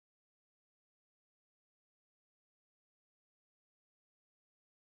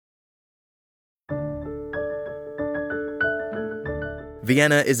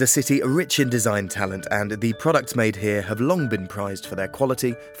Vienna is a city rich in design talent, and the products made here have long been prized for their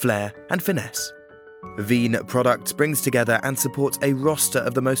quality, flair, and finesse. Wien Products brings together and supports a roster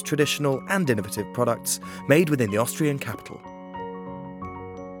of the most traditional and innovative products made within the Austrian capital.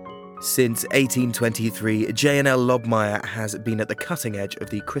 Since 1823, J&L Lobmeier has been at the cutting edge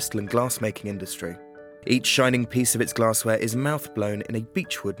of the crystalline glassmaking industry. Each shining piece of its glassware is mouth-blown in a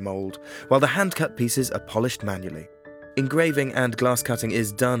beechwood mould, while the hand-cut pieces are polished manually. Engraving and glass cutting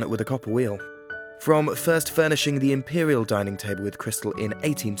is done with a copper wheel. From first furnishing the imperial dining table with crystal in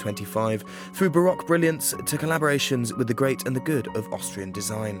 1825, through Baroque brilliance to collaborations with the great and the good of Austrian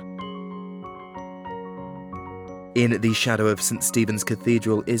design. In the shadow of St. Stephen's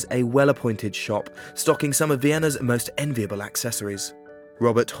Cathedral is a well-appointed shop stocking some of Vienna's most enviable accessories.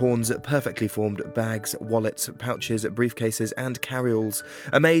 Robert Horn's perfectly formed bags, wallets, pouches, briefcases and carryalls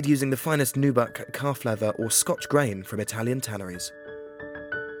are made using the finest nubuck, calf leather or Scotch grain from Italian tanneries.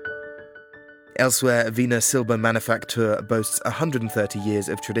 Elsewhere, Wiener Silber Manufaktur boasts 130 years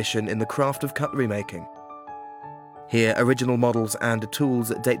of tradition in the craft of cutlery making. Here, original models and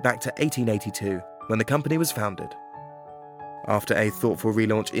tools date back to 1882, when the company was founded. After a thoughtful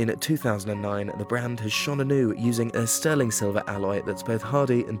relaunch in 2009, the brand has shone anew using a sterling silver alloy that's both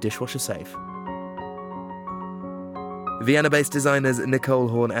hardy and dishwasher safe. Vienna-based designers Nicole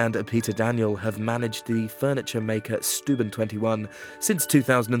Horn and Peter Daniel have managed the furniture maker Stuben 21 since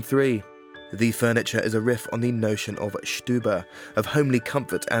 2003. The furniture is a riff on the notion of Stube, of homely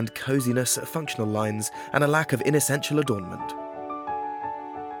comfort and coziness, functional lines, and a lack of inessential adornment.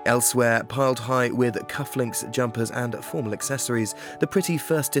 Elsewhere, piled high with cufflinks, jumpers and formal accessories, the pretty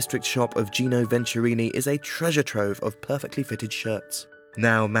First District shop of Gino Venturini is a treasure trove of perfectly fitted shirts.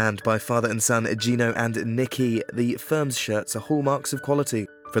 Now manned by father and son Gino and Nikki, the firm's shirts are hallmarks of quality,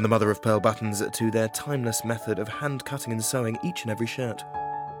 from the mother-of-pearl buttons to their timeless method of hand-cutting and sewing each and every shirt.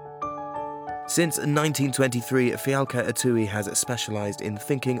 Since 1923, Fialka Etui has specialised in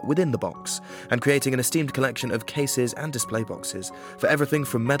thinking within the box and creating an esteemed collection of cases and display boxes for everything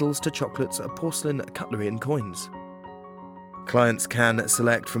from medals to chocolates, porcelain, cutlery and coins. Clients can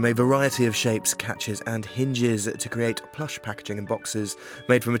select from a variety of shapes, catches and hinges to create plush packaging and boxes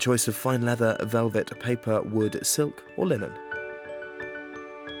made from a choice of fine leather, velvet, paper, wood, silk or linen.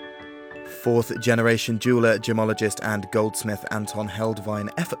 Fourth-generation jeweller, gemologist and goldsmith Anton Heldwein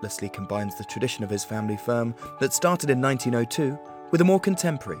effortlessly combines the tradition of his family firm that started in 1902 with a more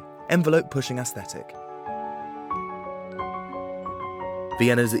contemporary, envelope-pushing aesthetic.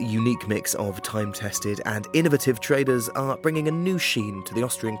 Vienna's unique mix of time-tested and innovative traders are bringing a new sheen to the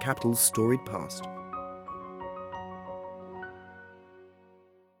Austrian capital's storied past.